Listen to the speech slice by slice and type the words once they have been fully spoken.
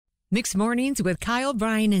Mixed Mornings with Kyle,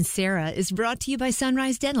 Brian, and Sarah is brought to you by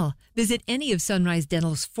Sunrise Dental. Visit any of Sunrise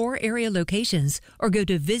Dental's 4 area locations or go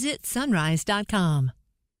to visitsunrise.com.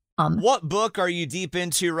 What book are you deep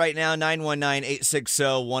into right now?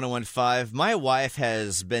 919-860-1015. My wife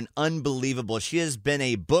has been unbelievable. She has been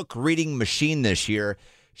a book reading machine this year.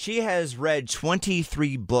 She has read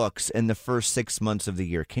 23 books in the first 6 months of the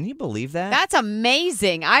year. Can you believe that? That's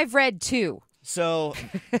amazing. I've read 2. So,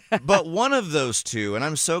 but one of those 2, and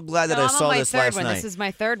I'm so glad that I saw this last night. This is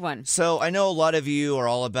my third one. So I know a lot of you are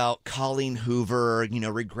all about Colleen Hoover,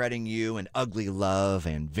 Regretting You, and Ugly Love,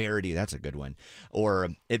 and Verity. That's a good one. Or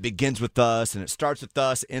It Begins With Us, and It Starts With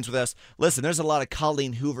Us, Ends With Us. Listen, there's a lot of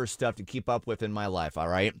Colleen Hoover stuff to keep up with in my life, all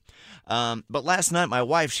right? But last night, my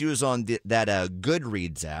wife, she was on that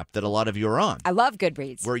Goodreads app that a lot of you are on. I love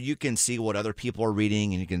Goodreads. Where you can see what other people are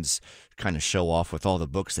reading, and you can kind of show off with all the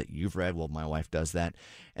books that you've read. Well, my wife does that.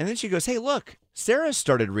 And then she goes, hey, look, Sarah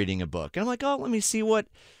started reading a book. And I'm like, oh, let me see what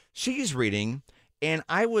she's reading. And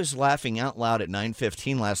I was laughing out loud at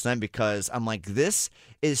 9:15 last night because I'm like, this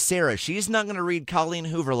is Sarah. She's not going to read Colleen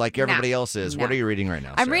Hoover like everybody else is. No. What are you reading right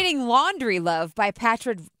now, I'm Sarah? reading Laundry Love by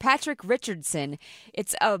Patrick Richardson.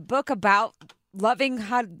 It's a book about loving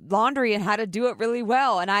laundry and how to do it really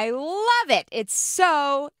well. And I love it. It's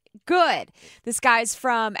so good. This guy's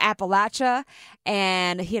from Appalachia,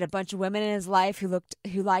 and he had a bunch of women in his life who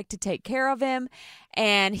liked to take care of him,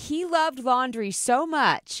 and he loved laundry so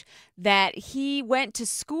much that he went to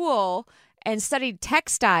school and studied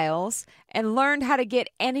textiles and learned how to get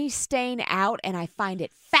any stain out, and I find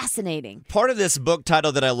it fascinating. Part of this book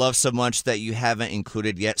title that I love so much that you haven't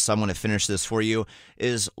included yet, so I'm going to finish this for you,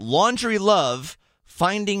 is Laundry Love,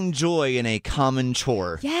 Finding Joy in a Common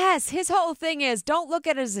Chore. Yes, his whole thing is don't look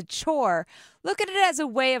at it as a chore. Look at it as a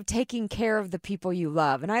way of taking care of the people you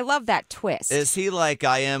love. And I love that twist. Is he like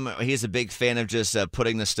I am? He's a big fan of just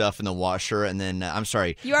putting the stuff in the washer and then,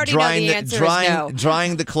 You already know the answer is no.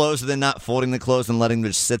 Drying the clothes and then not folding the clothes and letting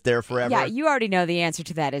them just sit there forever? Yeah, you already know the answer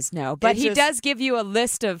to that is no. But he does give you a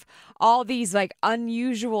list of all these like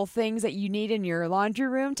unusual things that you need in your laundry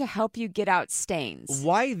room to help you get out stains.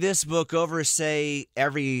 Why this book over, say,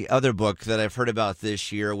 every other book that I've heard about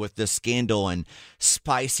this year with the scandal and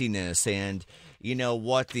spiciness and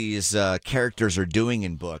what these characters are doing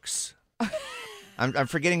in books? I'm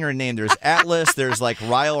forgetting her name. There's Atlas. There's like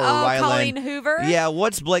Ryle or Rylan. Colleen Hoover? Yeah,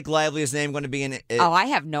 what's Blake Lively's name going to be in it? I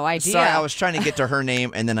have no idea. Sorry, I was trying to get to her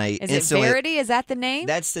name, and then I Is it Verity? Is that the name?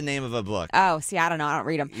 That's the name of a book. Oh, see, I don't know. I don't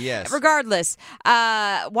read them. Yes. Regardless,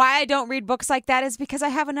 why I don't read books like that is because I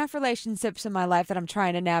have enough relationships in my life that I'm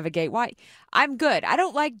trying to navigate. Why? I'm good. I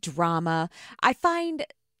don't like drama. I find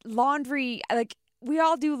laundry, like, we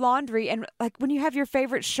all do laundry, and like when you have your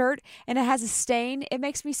favorite shirt and it has a stain, it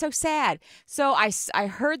makes me so sad. So I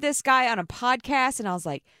heard this guy on a podcast, and I was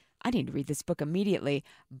like, I need to read this book immediately.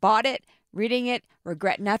 Bought it, reading it,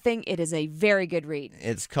 regret nothing. It is a very good read.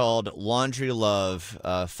 It's called Laundry Love,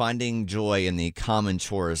 Finding Joy in the Common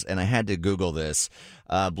Chores, and I had to Google this.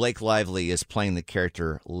 Blake Lively is playing the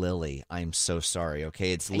character Lily. I'm so sorry,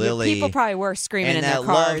 okay? It's Lily. People probably were screaming in their and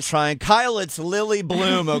cars. that love trying. Kyle, it's Lily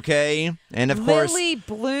Bloom, okay? And of course, Lily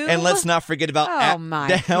Bloom? And let's not forget about...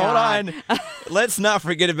 Hold on. Let's not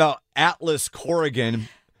forget about Atlas Corrigan.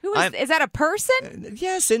 Is that a person?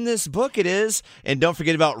 Yes, in this book it is. And don't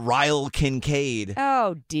forget about Ryle Kincaid.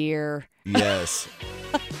 Oh, dear. Yes.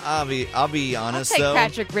 I'll be honest, I'll take though.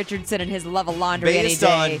 Patrick Richardson and his love of laundry any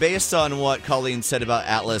day. Based on what Colleen said about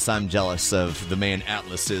Atlas, I'm jealous of the man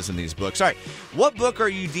Atlas is in these books. All right, what book are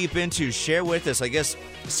you deep into? Share with us. I guess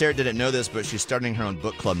Sarah didn't know this, but she's starting her own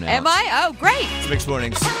book club now. Am I? Oh, great. It's Mixed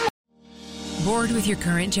Mornings. Bored with your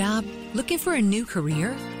current job? Looking for a new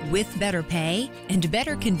career? With better pay and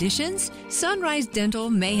better conditions? Sunrise Dental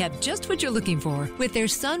may have just what you're looking for with their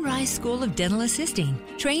Sunrise School of Dental Assisting.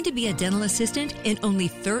 Trained to be a dental assistant in only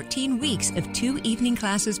 13 weeks of 2 evening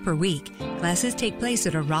classes per week. Classes take place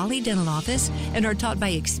at a Raleigh dental office and are taught by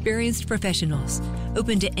experienced professionals.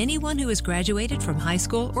 Open to anyone who has graduated from high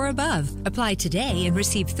school or above. Apply today and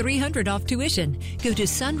receive $300 off tuition. Go to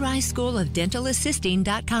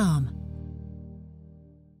sunriseschoolofdentalassisting.com.